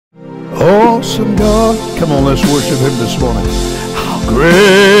awesome God. Come on, let's worship him this morning. How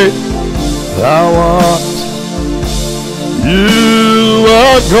great thou art. You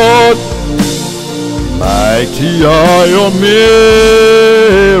are God. Mighty are your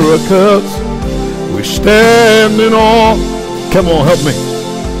miracles. We stand in awe. Come on, help me.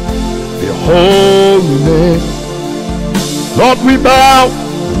 Your holy name. Lord, we bow.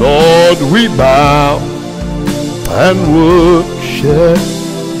 Lord, we bow and worship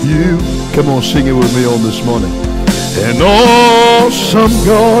you. Come on, sing it with me on this morning. An awesome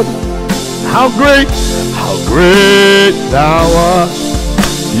God. How great thou art.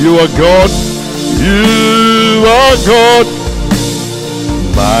 You are God. You are God.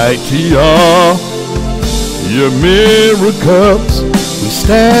 Mighty are your miracles. We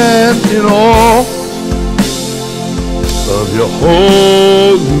stand in awe of your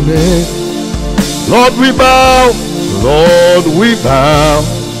holy name. Lord, we bow. Lord, we bow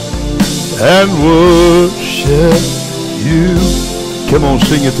and worship you. Come on,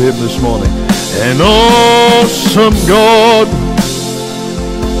 sing it to him this morning. An awesome God.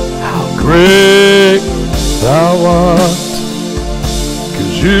 How great thou art.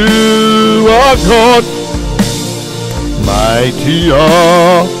 'Cause you are God. Mighty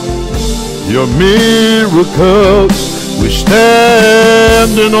are your miracles. We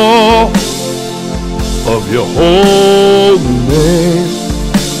stand in awe of your holy name.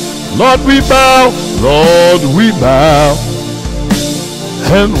 Lord, we bow. Lord, we bow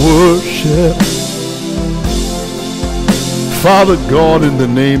and worship. Father God, in the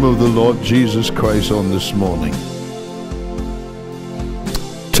name of the Lord Jesus Christ on this morning,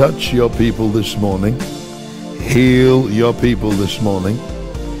 touch your people this morning. Heal your people this morning.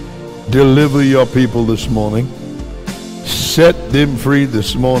 Deliver your people this morning. Set them free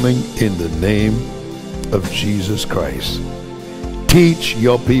this morning in the name of Jesus Christ. Teach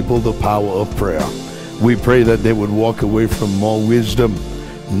your people the power of prayer. We pray that they would walk away from more wisdom,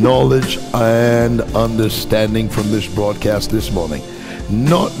 knowledge, and understanding from this broadcast this morning.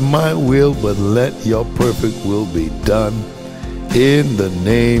 Not my will, but let your perfect will be done in the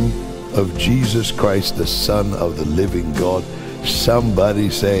name of Jesus Christ, the Son of the living God. Somebody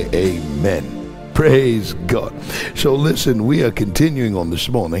say amen. Praise God. So listen, we are continuing on this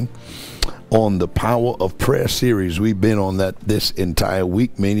morning on the Power of Prayer series. We've been on that this entire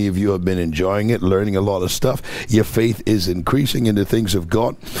week. Many of you have been enjoying it, learning a lot of stuff. Your faith is increasing in the things of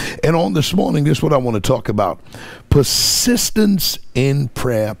God. And on this morning, this is what I want to talk about. Persistence in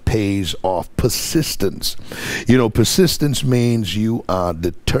prayer pays off. Persistence. You know, persistence means you are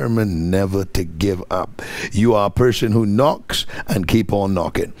determined never to give up. You are a person who knocks and keep on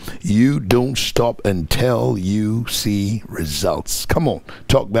knocking. You don't stop until you see results. Come on,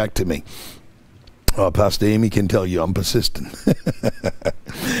 talk back to me. Pastor Aimee can tell you I'm persistent.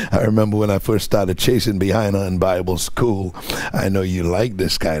 I remember when I first started chasing behind her in Bible school. I know you like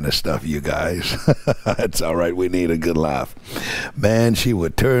this kind of stuff, you guys. It's all right. We need a good laugh. Man, she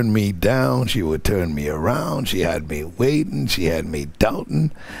would turn me down. She would turn me around. She had me waiting. She had me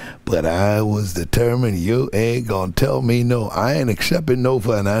doubting. But I was determined. You ain't going to tell me no. I ain't accepting no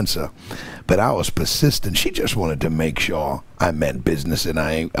for an answer. But I was persistent. She just wanted to make sure I meant business, and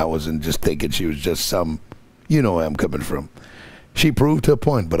I wasn't just thinking she was just some, you know where I'm coming from. She proved her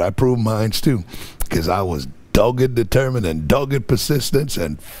point, but I proved mine too, because I was dogged, determined, and dogged persistent,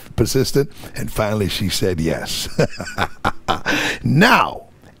 and finally she said yes. Now,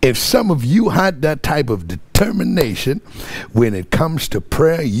 if some of you had that type of determination, when it comes to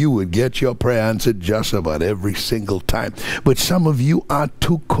prayer, you would get your prayer answered just about every single time. But some of you are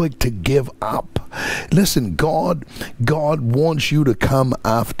too quick to give up. Listen, God wants you to come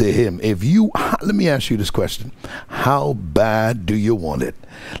after him. Let me ask you this question. How bad do you want it?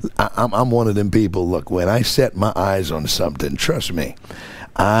 I'm one of them people, look, when I set my eyes on something, trust me,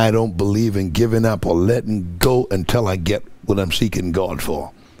 I don't believe in giving up or letting go until I get what I'm seeking God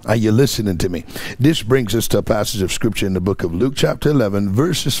for. Are you listening to me? This brings us to a passage of scripture in the book of Luke chapter 11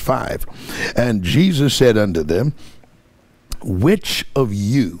 verses 5. And Jesus said unto them, which of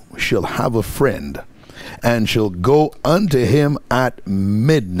you shall have a friend, and shall go unto him at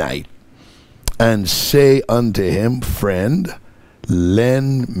midnight, and say unto him, friend,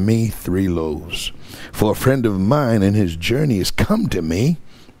 lend me 3 loaves. For a friend of mine in his journey is come to me,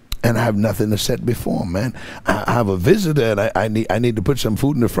 and I have nothing to set before him, man. I have a visitor, and I need to put some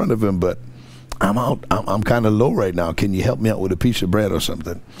food in the front of him, but I'm out. I'm kind of low right now. Can you help me out with a piece of bread or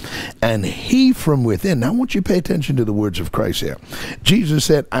something? And he from within. Now, I want you to pay attention to the words of Christ here. Jesus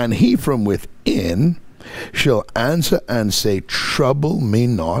said, and he from within shall answer and say, trouble me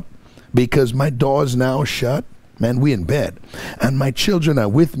not, because my door is now shut. man, we in bed, and my children are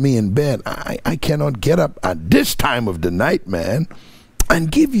with me in bed. I cannot get up at this time of the night, man, and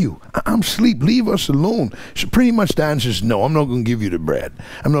give you. I'm asleep. Leave us alone. So pretty much the answer is no. I'm not going to give you the bread.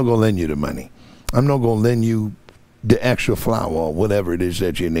 I'm not going to lend you the money. I'm not going to lend you the extra flour or whatever it is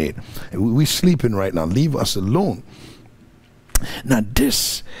that you need. We sleeping right now. Leave us alone. Now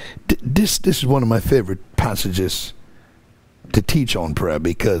this is one of my favorite passages to teach on prayer,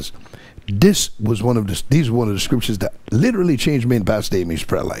 because these were one of the scriptures that literally changed me and Pastor Aimee's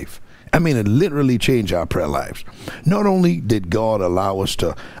prayer life. I mean, it literally changed our prayer lives. Not only did God allow us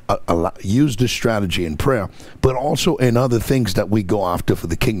to use this strategy in prayer, but also in other things that we go after for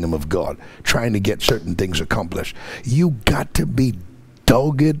the kingdom of God, trying to get certain things accomplished. You got to be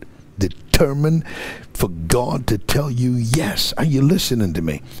dogged, determined for God to tell you yes. Are you listening to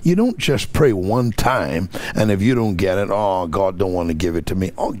me? You don't just pray one time, and if you don't get it, oh, God don't want to give it to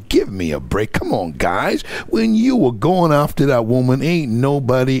me. Oh, give me a break. Come on, guys. When you were going after that woman, ain't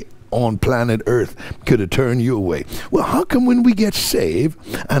nobody on planet Earth could have turned you away. Well, how come when we get saved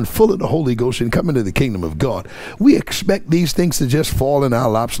and full of the Holy Ghost and come into the kingdom of God, we expect these things to just fall in our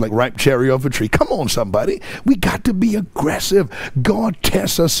laps like ripe cherry off a tree? Come on, somebody. We got to be aggressive. God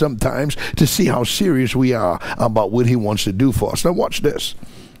tests us sometimes to see how serious we are about what he wants to do for us. Now watch this.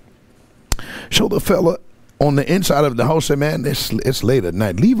 So the fella on the inside of the house said, man, it's late at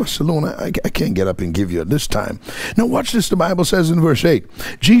night. Leave us alone. I can't get up and give you at this time. Now watch this. The Bible says in verse 8,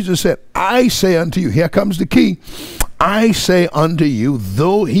 Jesus said, I say unto you, here comes the key. I say unto you,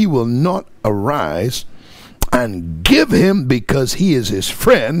 though he will not arise and give him because he is his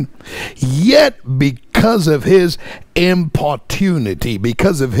friend, yet because of his importunity,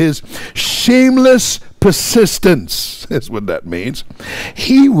 because of his shameless persistence, that's what that means,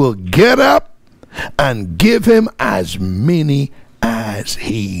 he will get up and give him as many as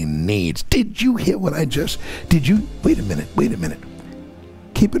he needs. Did you hear what I just, wait a minute.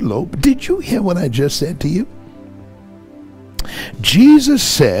 Keep it low. Did you hear what I just said to you? Jesus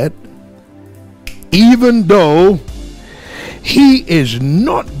said, even though he is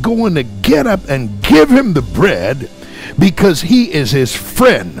not going to get up and give him the bread because he is his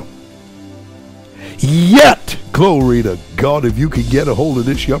friend, yet, glory to God, if you can get a hold of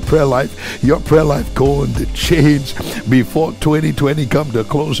this, your prayer life going to change before 2020 come to a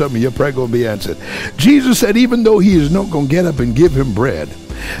close up, and your prayer going to be answered. Jesus said, even though he is not going to get up and give him bread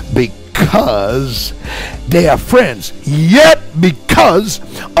because they are friends, yet because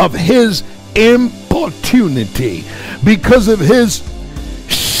of his importunity, because of his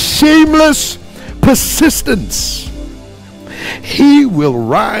shameless persistence, he will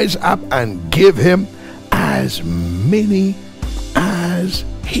rise up and give him as many as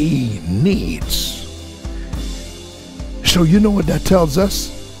he needs. So you know what that tells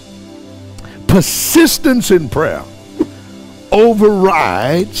us? Persistence in prayer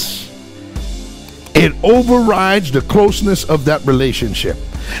overrides the closeness of that relationship.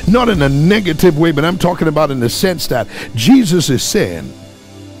 Not in a negative way, but I'm talking about in the sense that Jesus is saying,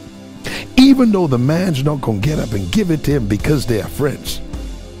 even though the man's not going to get up and give it to him because they are friends,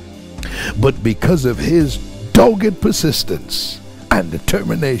 but because of his dogged persistence and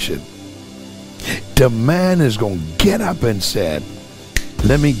determination, the man is going to get up and say,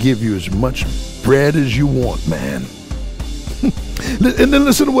 let me give you as much bread as you want, man. And then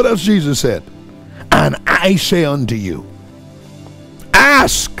listen to what else Jesus said. And I say unto you,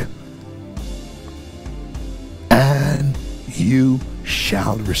 ask, and you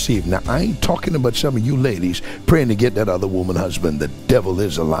shall receive. Now, I ain't talking about some of you ladies praying to get that other woman husband. The devil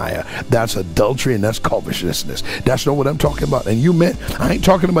is a liar. That's adultery and that's covetousness. That's not what I'm talking about. And you men, I ain't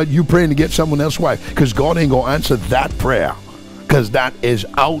talking about you praying to get someone else's wife, because God ain't gonna answer that prayer, because that is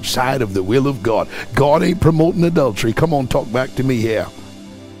outside of the will of God. God ain't promoting adultery. Come on, talk back to me here.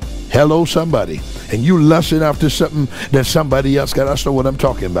 Hello, somebody. And you lusting after something that somebody else got. That's not what I'm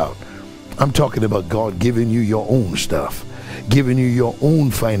talking about. I'm talking about God giving you your own stuff, giving you your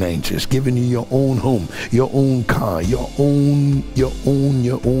own finances, giving you your own home, your own car, your own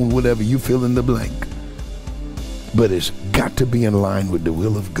whatever, you fill in the blank. But it's got to be in line with the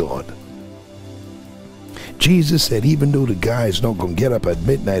will of God. Jesus said, even though the guy is not going to get up at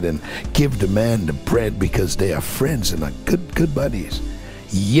midnight and give the man the bread because they are friends and are good buddies,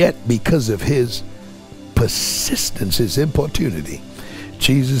 yet because of his persistence, his importunity,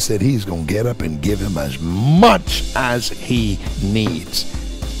 Jesus said he's going to get up and give him as much as he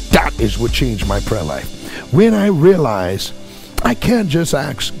needs. That is what changed my prayer life. When I realized I can't just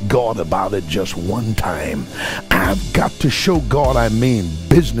ask God about it just one time. I've got to show God I mean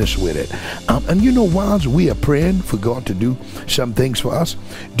business with it. And you know, whilst we are praying for God to do some things for us,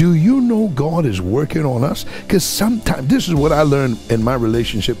 do you know God is working on us? Because sometimes, this is what I learned in my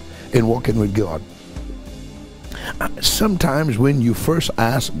relationship in walking with God. Sometimes when you first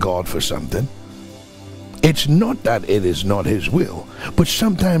ask God for something, it's not that it is not His will, but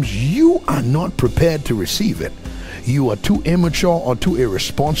sometimes you are not prepared to receive it. You are too immature or too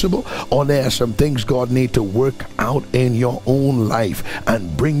irresponsible, or there are some things God needs to work out in your own life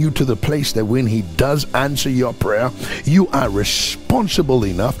and bring you to the place that when He does answer your prayer, you are responsible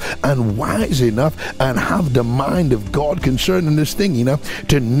enough and wise enough and have the mind of God concerning this thing enough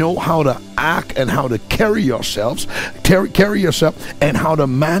to know how to act and how to carry yourself and how to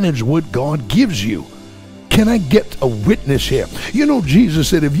manage what God gives you. Can I get a witness here? You know, Jesus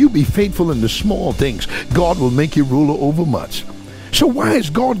said, if you be faithful in the small things, God will make you ruler over much. So why is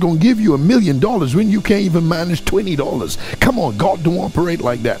God going to give you $1 million when you can't even manage $20? Come on, God don't operate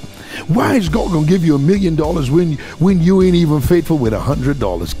like that. Why is God going to give you $1 million when you ain't even faithful with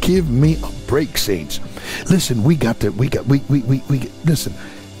 $100? Give me a break, saints. Listen, listen.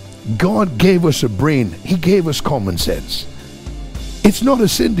 God gave us a brain. He gave us common sense. It's not a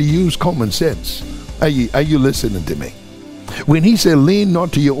sin to use common sense. Are you listening to me? When He said lean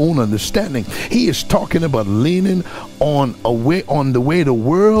not to your own understanding, He is talking about leaning on the way the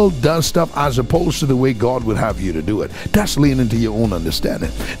world does stuff as opposed to the way God would have you to do it. That's leaning to your own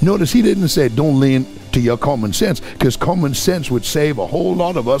understanding. Notice He didn't say don't lean to your common sense, because common sense would save a whole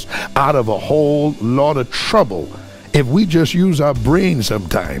lot of us out of a whole lot of trouble. If we just use our brain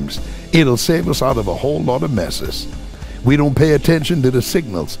sometimes, it'll save us out of a whole lot of messes. We don't pay attention to the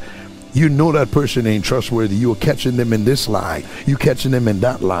signals. You know that person ain't trustworthy. You are catching them in this lie. You catching them in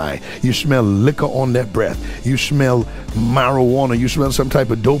that lie. You smell liquor on their breath. You smell marijuana. You smell some type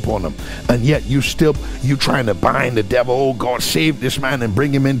of dope on them. And yet you trying to bind the devil. Oh, God, save this man and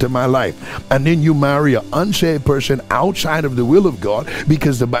bring him into my life. And then you marry an unsaved person outside of the will of God,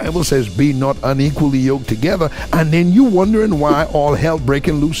 because the Bible says be not unequally yoked together. And then you wondering why all hell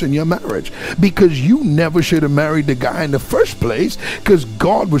breaking loose in your marriage. Because you never should have married the guy in the first place, because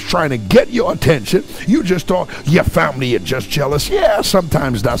God was trying to get your attention. You just thought your family are just jealous. Yeah,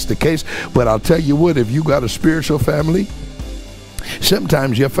 sometimes that's the case, but I'll tell you what, if you got a spiritual family,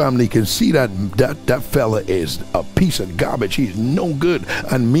 sometimes your family can see that fella is a piece of garbage. He's no good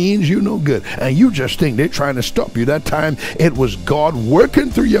and means you no good, and you just think they're trying to stop you. That time it was God working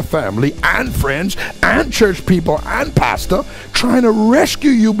through your family and friends and church people and pastor trying to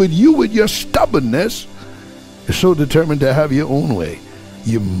rescue you, but you with your stubbornness are so determined to have your own way.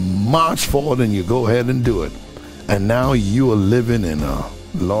 You march forward and you go ahead and do it. And now you are living in a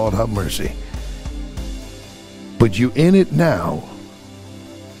Lord have mercy. But you in it now,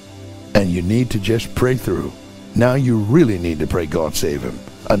 and you need to just pray through. Now you really need to pray God save him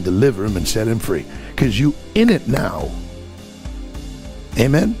and deliver him and set him free, because you in it now.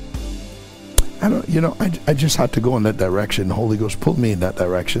 Amen. I just had to go in that direction. The Holy Ghost pulled me in that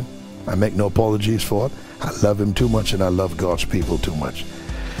direction. I make no apologies for it. I love him too much, and I love God's people too much.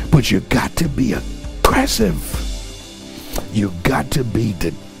 But you got to be aggressive. You got to be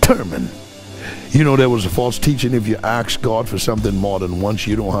determined. You know, there was a false teaching, if you ask God for something more than once,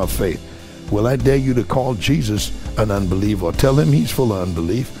 you don't have faith. Well, I dare you to call Jesus an unbeliever. Tell him he's full of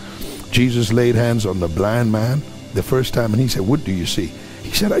unbelief. Jesus laid hands on the blind man the first time, and he said, what do you see?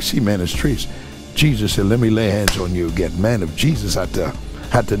 He said, I see men as trees. Jesus said, let me lay hands on you again. Man, if Jesus had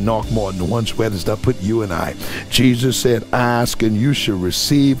to knock more than once, where does that put you and I? Jesus said, ask and you shall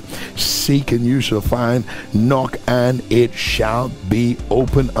receive, seek and you shall find, knock and it shall be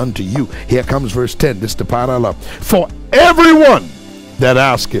open unto you. Here comes verse 10. This is the part I love. For everyone that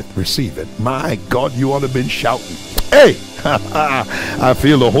asketh, receiveth. My God, you ought to have been shouting. Hey, I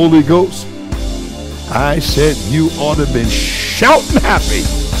feel the Holy Ghost. I said you ought to have been shouting happy,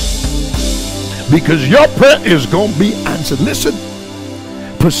 because your prayer is going to be answered. Listen.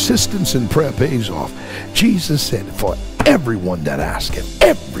 Persistence in prayer pays off. Jesus said, for everyone that asketh,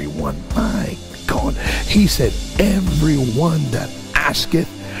 everyone, my God, he said, everyone that asketh,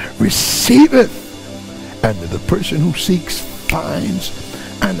 receiveth. And to the person who seeks, finds.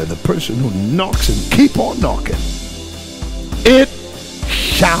 And to the person who knocks, and keep on knocking, it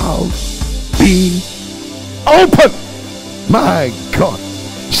shall be open. My God,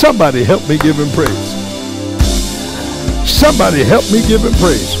 somebody help me give him praise. Somebody help me give him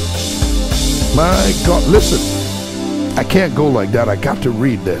praise. My God, listen, I can't go like that. I got to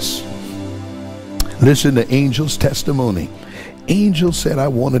read this. Listen to Angel's testimony. Angel said I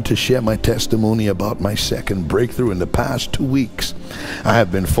wanted to share my testimony about my second breakthrough in the past 2 weeks. I have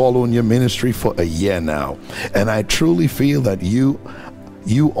been following your ministry for a year now, and I truly feel that you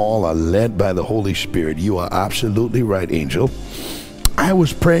all are led by the Holy Spirit. You are absolutely right, Angel. I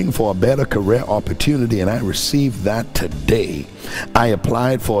was praying for a better career opportunity, and I received that today. I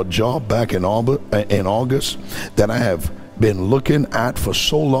applied for a job back in August that I have been looking at for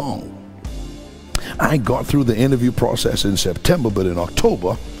so long. I got through the interview process in September, but in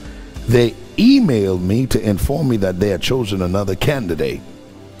October, they emailed me to inform me that they had chosen another candidate.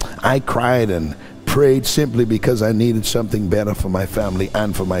 I cried and prayed simply because I needed something better for my family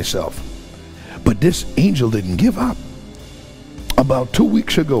and for myself. But this angel didn't give up. About 2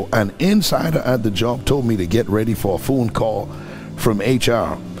 weeks ago, an insider at the job told me to get ready for a phone call from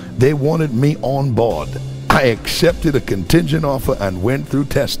HR. They wanted me on board. I accepted a contingent offer and went through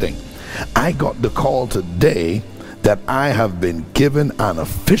testing. I got the call today that I have been given an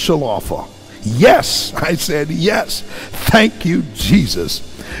official offer. Yes, I said yes. Thank you, Jesus,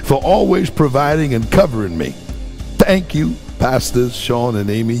 for always providing and covering me. Thank you, Pastors Sean and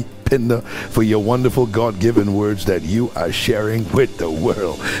Aimee Pinder, for your wonderful God-given words that you are sharing with the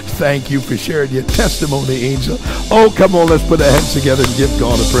world. Thank you for sharing your testimony, Angel. Oh, come on, let's put our hands together and give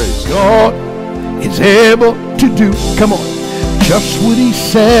God a praise. God is able to do, come on, just what he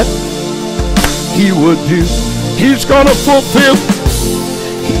said he would do. He's gonna fulfill,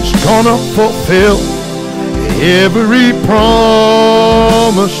 he's gonna fulfill every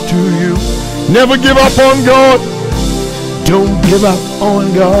promise to you. Never give up on God. Don't give up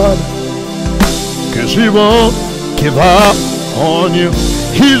on God, 'cause he won't give up on you.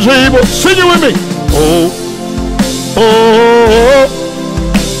 He's able. Sing it with me. Oh, oh,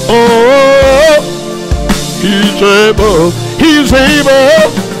 oh, he's able. He's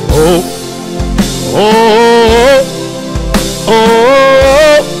able. Oh, oh,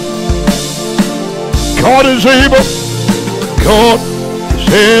 oh, God is able. God is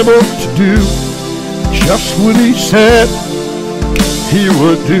able to do just what he said he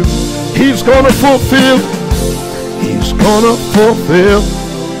would do. He's gonna fulfill, he's gonna fulfill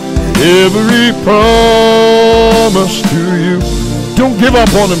every promise to you. Don't give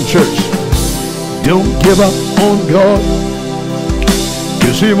up on him, church. Don't give up on God,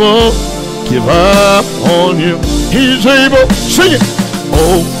 'cause he won't give up on you. He's able. Sing it.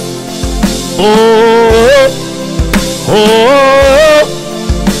 Oh, oh, oh,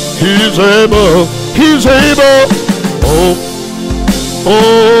 he's able. He's able. Oh,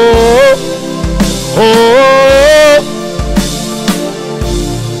 oh, oh,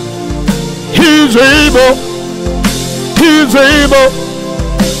 he's able. He's able.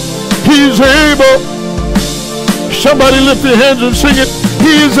 He's able. Somebody lift your hands and sing it.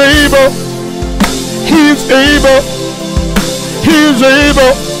 He's able. He's able. He's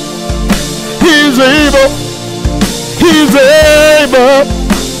able. He's able. He's able.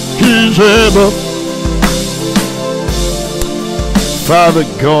 He's able. Father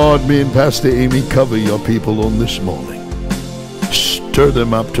God, me and Pastor Aimee cover your people on this morning. Stir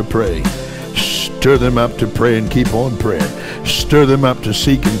them up to pray. Stir them up to pray and keep on praying. Stir them up to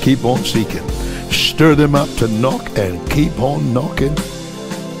seek and keep on seeking. Stir them up to knock and keep on knocking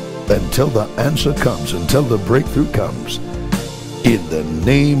until the answer comes, until the breakthrough comes. In the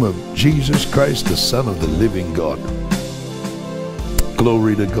name of Jesus Christ, the Son of the living God.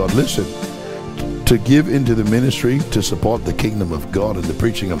 Glory to God. Listen, to give into the ministry to support the kingdom of God and the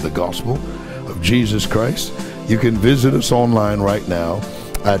preaching of the gospel of Jesus Christ, you can visit us online right now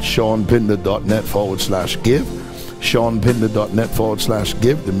at seanpinder.net/give.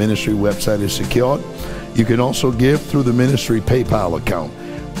 seanpinder.net/give. The ministry website is secured. You can also give through the ministry PayPal account.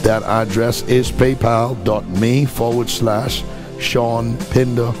 That address is paypal.me/Sean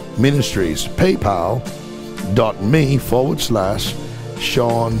Pinder Ministries.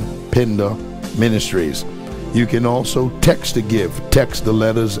 paypal.me/Sean Pinder Ministries. You can also text to give. Text the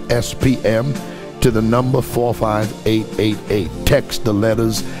letters SPM to the number 45888. Text the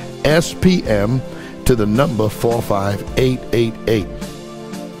letters SPM to the number 45888.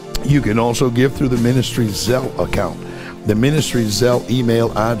 You can also give through the ministry Zelle account. The ministry Zelle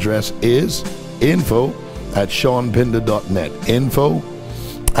email address is info@seanpinder.net.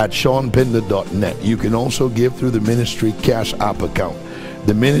 info@seanpinder.net. You can also give through the ministry Cash App account.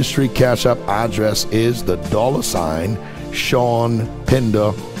 The ministry Cash App address is the $ Sean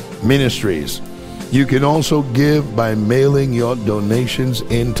Pinder Ministries. You can also give by mailing your donations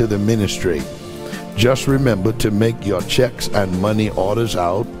into the ministry. Just remember to make your checks and money orders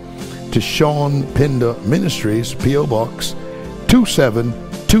out to Sean Pinder Ministries, P.O. Box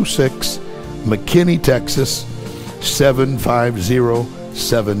 2726, McKinney, Texas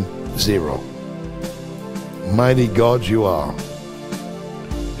 75070. Mighty God you are.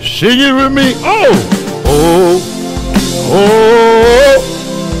 Sing it with me. Oh, oh, oh,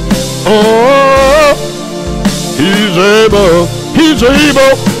 oh. He's able. He's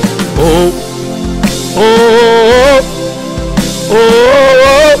able. Oh, oh,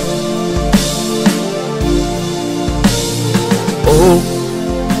 oh, oh.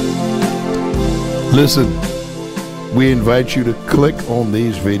 Listen, we invite you to click on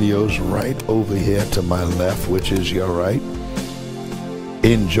these videos right over here to my left, which is your right.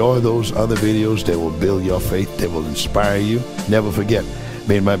 Enjoy those other videos. They will build your faith. They will inspire you. Never forget,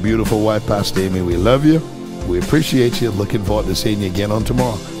 me and my beautiful wife, Pastor Aimee, we love you. We appreciate you. Looking forward to seeing you again on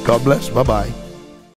tomorrow. God bless. Bye-bye.